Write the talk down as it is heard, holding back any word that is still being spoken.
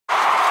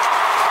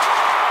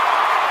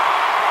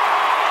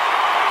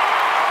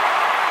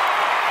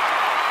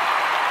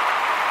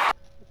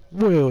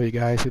Well, hey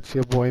guys, it's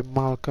your boy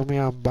Malcolm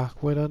here. I'm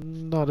back with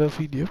another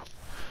video.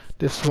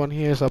 This one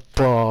here is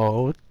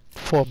about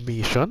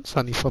formations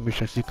and the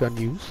formations you can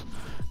use,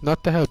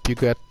 not to help you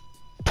get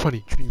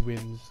 23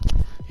 wins,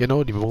 the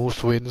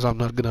most wins. I'm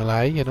not gonna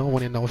lie,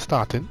 when you're now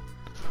starting.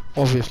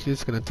 Obviously,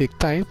 it's gonna take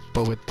time,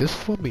 but with this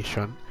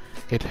formation,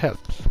 it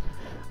helps.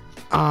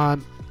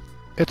 And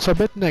it's a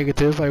bit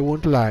negative, I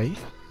won't lie,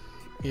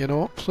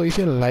 So if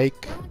you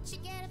like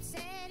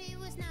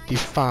the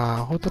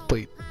how to put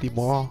it, the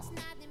more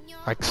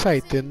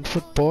exciting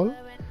football,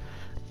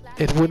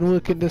 it wouldn't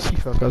work in this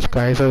FIFA because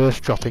guys are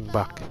just dropping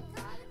back,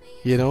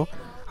 and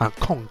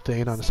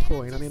counting and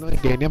scoring, and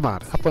again, you're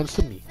mad. It happens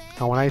to me.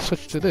 And when I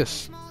switch to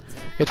this,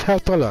 it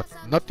helped a lot.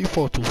 Not the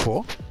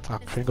 4-2-4,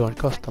 actually going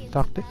custom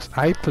tactics.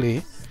 I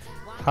play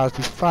as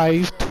the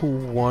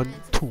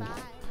 5-2-1-2,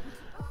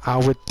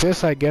 and with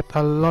this I get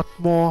a lot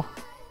more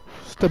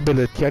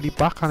stability at the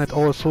back, and it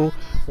also,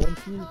 once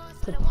you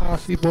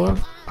pass the ball,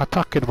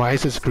 attacking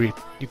wise is great.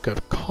 You can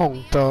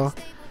counter,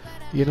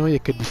 you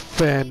can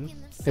defend.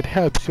 It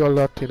helps you a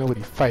lot, with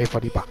the 5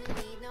 at the back.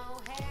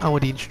 And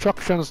with the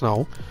instructions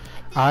now,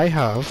 I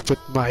have with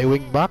my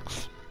wing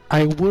backs,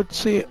 I would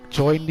say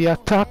join the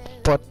attack,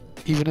 but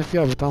even if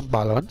you have it on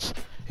balance,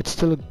 it's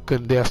still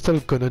good. They are still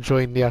gonna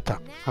join the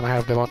attack, and I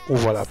have them on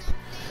overlap.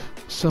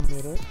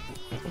 Samira,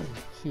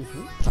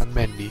 and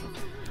Mendy.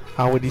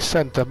 And with the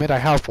center mid, I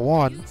have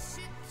one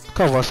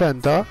cover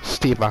center,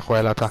 stay back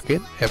while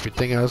attacking.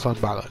 Everything else on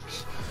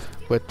balance.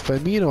 With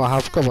Firmino, I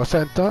have cover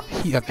center,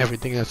 he and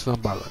everything else is on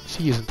balance.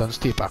 He isn't on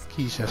stay back,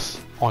 he's just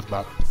on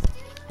balance.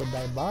 With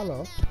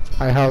Dybala,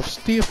 I have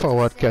stay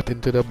forward, get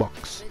into the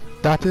box.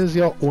 That is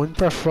your own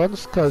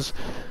preference, because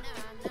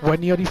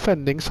when you're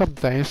defending,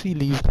 sometimes he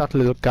leaves that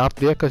little gap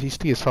there because he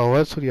stays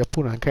forward, so the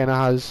opponent kind of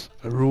has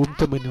room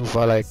to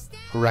maneuver, like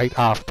right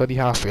after the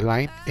halfway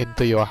line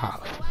into your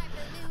half.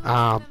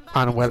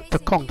 And well, the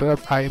counter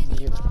that I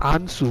made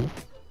Ansu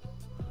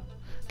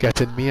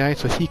getting me,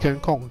 so he can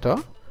counter.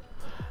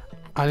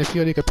 And if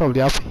you could probably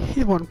have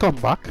him on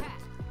comeback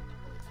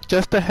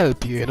just to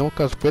help you,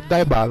 because with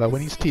Dybala,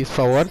 when he stays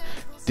forward,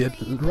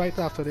 right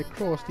after they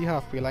cross the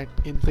halfway line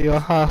into your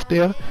half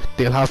there,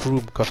 they'll have room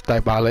because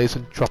Dybala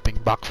isn't dropping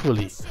back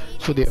fully.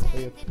 So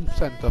therefore your two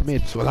centre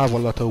mids will have a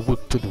lot of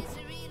work to do.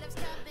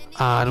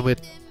 And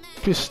with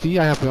Christie,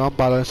 I have him on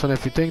balance and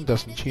everything,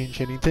 doesn't change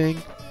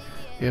anything,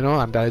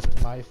 and that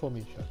is my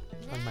formation.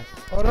 And my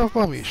other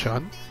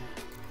formation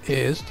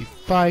is the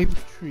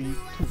 5-3-2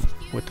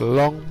 with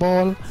long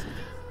ball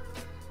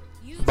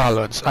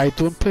balance. I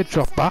don't play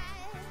drop back,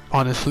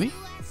 honestly,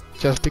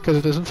 just because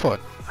it isn't fun.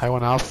 I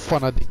want to have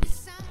fun at the game.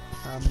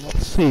 I'm not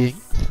saying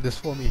this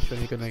formation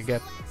you're gonna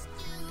get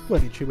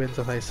 23 wins,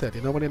 as I said.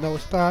 When you now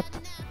start,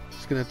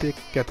 it's gonna take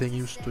getting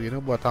used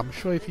to, but I'm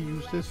sure if you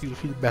use this, you'll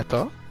feel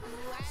better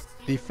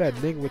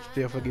defending, which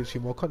therefore gives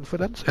you more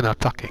confidence in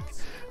attacking.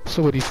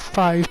 So with the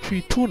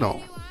 5-3-2 now,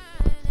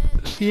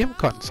 same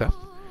concept.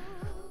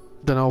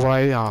 Don't know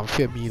why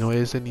Firmino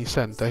is in the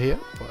center here,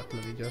 but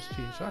let me just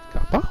change that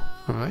kappa.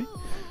 Alright.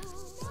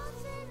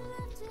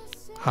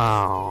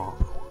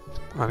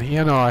 And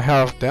here now I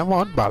have them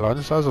on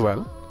balance as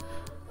well.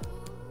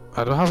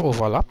 I don't have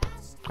overlap,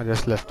 I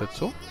just left it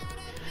so.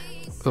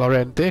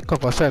 Llorente,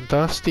 cover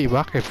center, stay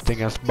back,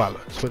 everything else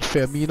balance. With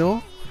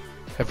Firmino,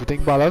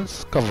 everything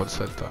balance, cover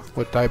center.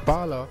 With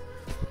Dybala,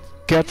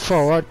 get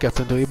forward, get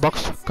into the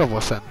box,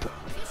 cover center.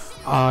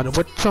 And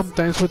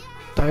sometimes with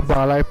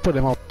Dybala, I put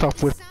them up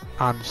top with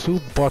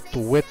Ansu, but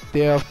with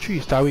their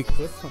 3-star weak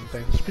foot,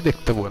 sometimes it's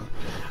predictable.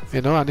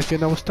 And if you're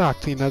now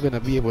starting, you're gonna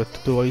be able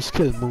to do all your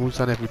skill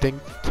moves and everything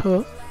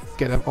to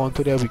get them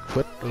onto their weak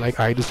foot, like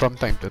I do from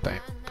time to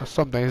time. Because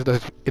sometimes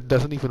it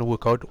doesn't even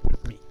work out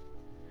with me.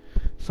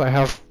 So I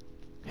have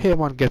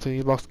him on get in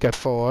the box, get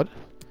forward,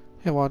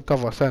 him on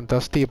cover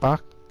center, stay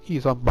back,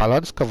 he's on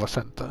balance, cover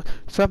center.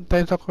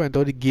 Sometimes according to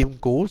how the game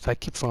goes, I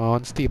keep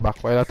on stay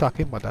back while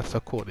attacking, but that's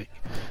according.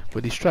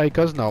 With the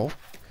strikers now,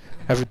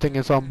 everything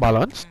is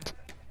unbalanced,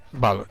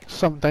 balance.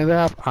 Sometimes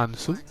I have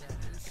Ansu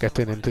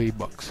getting into the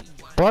box.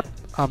 But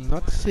I'm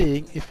not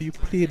saying if you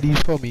play these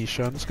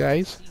formations,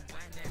 guys,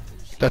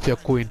 that you're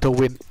going to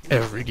win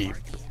every game.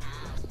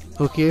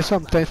 Okay,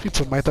 sometimes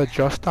people might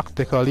adjust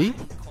tactically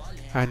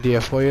and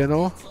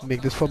therefore,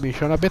 make this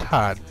formation a bit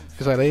hard.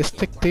 It's either you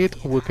stick to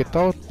it, work it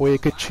out, or you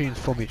could change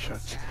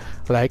formations.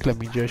 Like, let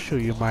me just show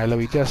you let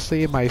me just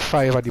say my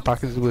 5 at the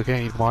back is working, I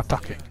need more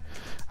attacking.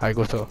 I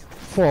go to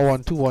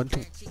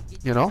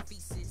 4-1-2-1-2,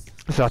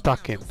 it's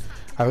attacking.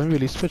 I haven't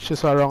really switched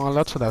this around a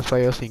lot, so that's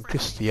why you're seeing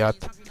Christie at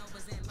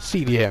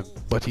CDM,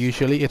 but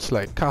usually it's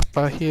like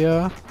Kappa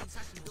here,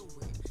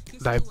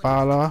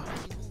 Dybala,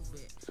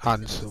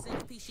 Ansu,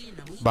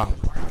 bam.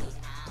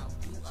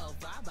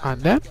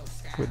 And then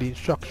with the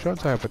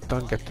instructions, I have it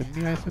done getting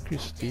me for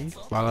Christie,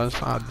 balance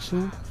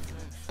Ansu,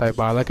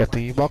 Dybala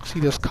getting the box. He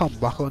just come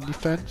back on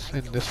defense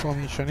in this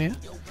formation here,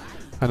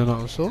 and then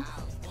also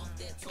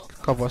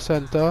cover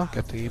center,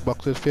 getting the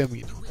box with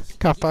Firmino.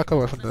 Kappa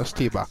cover center,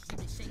 stay back.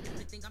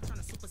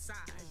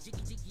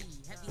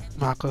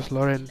 Marcus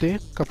Llorente,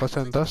 cover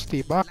center,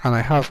 stay back, and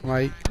I have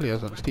my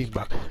players on stay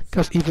back.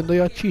 Because even though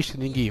you're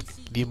cheating in game,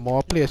 the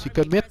more players you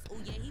commit,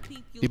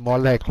 the more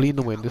likely,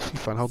 knowing this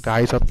FIFA and how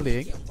guys are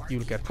playing,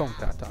 you'll get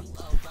counter attack.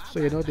 So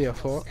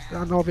therefore,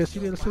 and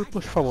obviously they'll still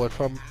push forward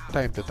from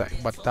time to time.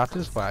 But that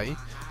is why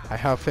I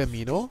have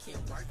Firmino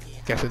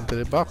get into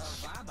the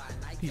box,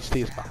 he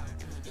stays back.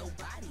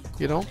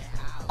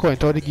 According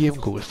to how the game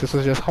goes. This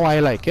is just how I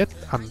like it,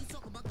 and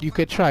you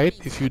can try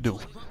it if you do.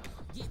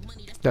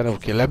 Then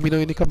okay, let me know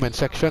in the comment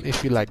section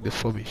if you like this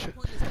formation.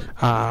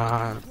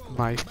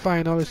 My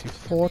final is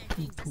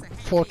 4-2-2,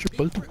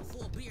 4-2-2.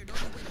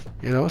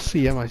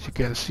 CM, as you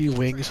can see,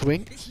 wings.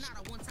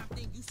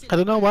 I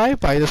don't know why,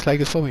 but I just like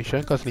this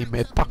formation because they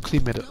made packs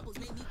in the middle.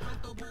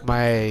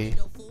 My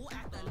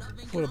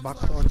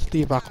fullbacks on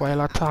stay back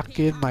while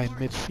attacking. My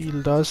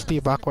midfielders stay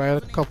back while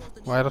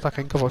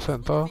attacking, cover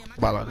center,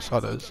 balance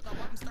others.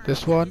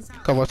 This one,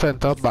 cover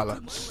center,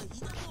 balance.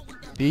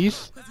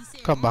 These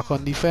come back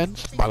on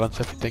defense, balance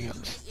everything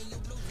else.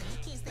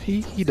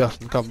 He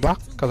doesn't come back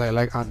because I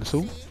like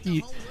Ansu.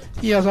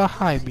 He has a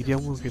high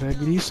medium movement, I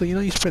believe, so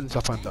he sprints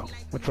up and down.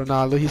 With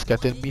Ronaldo, he's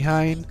getting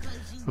behind.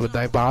 With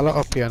Dybala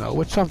up here now,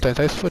 which sometimes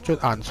I switch with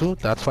Ansu.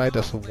 That's why I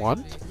doesn't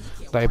want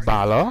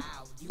Dybala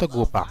to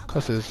go back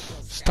because his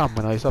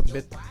stamina is a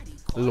bit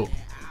low,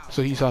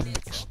 so he's on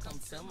mixed.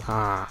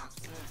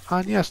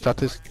 And yes,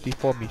 that is the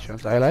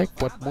formations I like.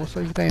 But most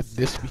of the time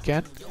this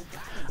weekend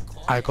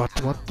I got,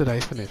 what did I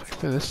finish? I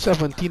finished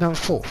 17 and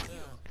 4.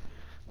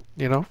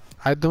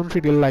 I don't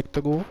really like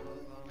to go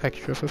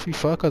extra for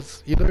FIFA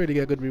because you don't really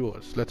get good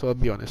rewards, let's all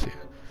be honest here.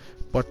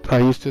 But I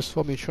used this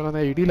formation and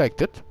I really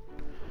liked it.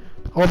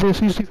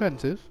 Obviously it's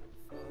defensive.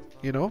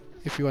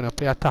 If you want to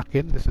play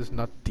attacking, this is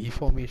not the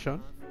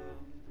formation.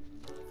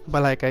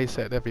 But like I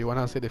said, everyone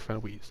has their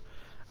different ways.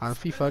 And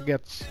FIFA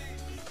gets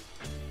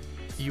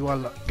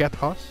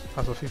us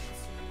as a FIFA,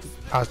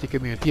 as the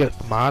community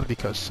mad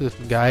because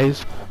certain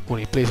guys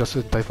only plays a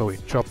certain type of way.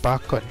 Drop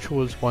back,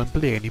 controls one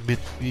player in the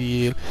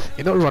midfield,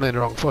 running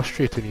around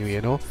frustrating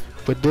you,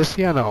 But this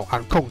here now,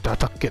 and counter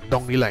attacking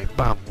down the line,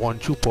 bam,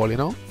 1-2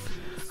 ball,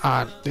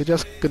 and they're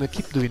just gonna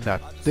keep doing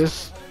that.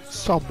 This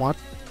somewhat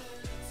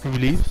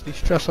relieves the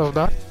stress of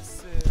that,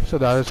 so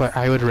that is why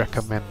I would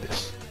recommend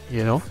this.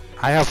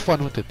 I have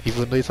fun with it,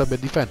 even though it's a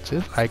bit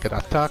defensive. I can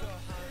attack,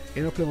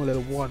 playing a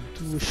little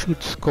 1-2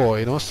 shoot score,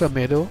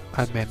 Semedo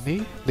and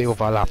Mendy, they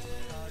overlap.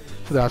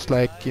 So that's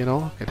like, you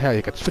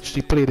can switch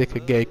the play, they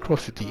can get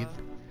across the team,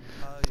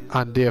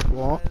 and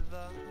therefore,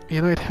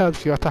 it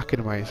helps you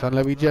attacking wise. And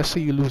let me just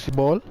say you lose the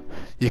ball,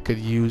 you could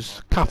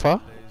use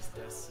Kappa,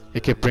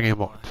 you can bring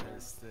him out,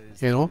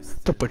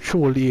 to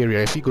patrol the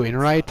area. If you go in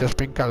right, just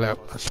bring Kaleb,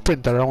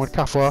 sprint around with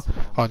Kappa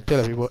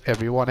until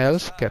everyone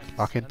else gets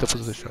back into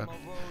position.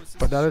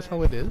 But that is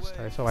how it is.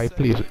 That is how I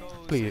play with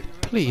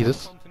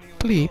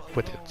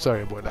it.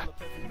 Sorry about that.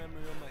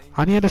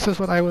 And yeah, this is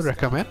what I would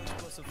recommend.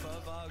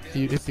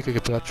 If you could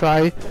give it a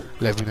try,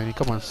 let me know in the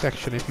comment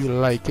section if you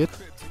like it.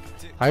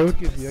 I would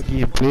give you a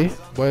gameplay,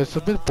 but it's a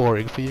bit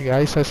boring for you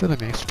guys, so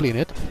let me explain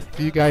it. If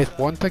you guys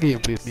want a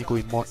gameplay, me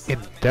going more in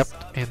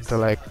depth into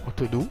like what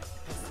to do,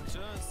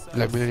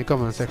 let me know in the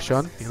comment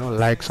section.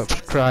 Like,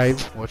 subscribe,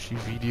 watch the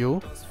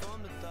video.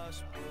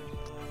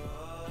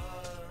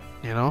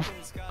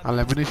 And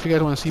let me know if you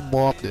guys want to see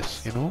more of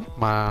this.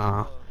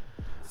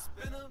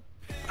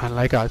 And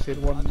like I said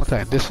one more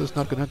time, this is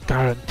not gonna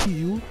guarantee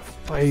you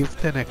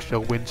 5-10 extra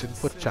wins in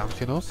foot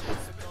champs.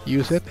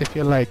 Use it if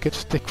you like it,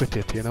 stick with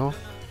it.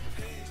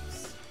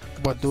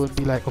 But don't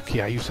be like,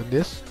 okay, I'm using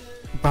this,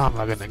 bam,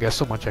 I'm gonna get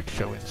so much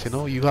extra wins.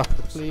 You have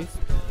to play,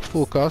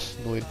 focus,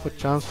 knowing foot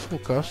champs,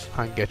 focus,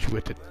 and get you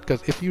with it.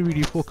 Because if you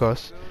really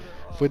focus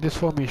with this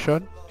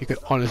formation, you can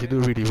honestly do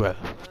really well.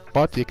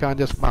 But you can't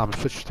just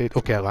switch state,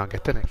 okay, I'm gonna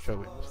get 10 extra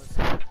wins.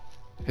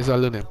 It's a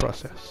learning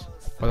process.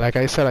 But like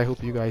I said, I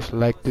hope you guys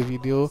liked the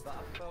video.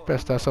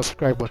 Press that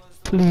subscribe button,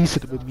 please,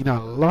 it would mean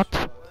a lot.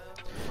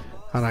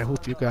 And I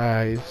hope you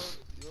guys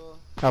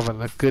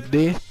having a good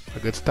day, a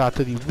good start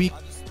to the week.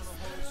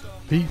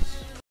 Peace.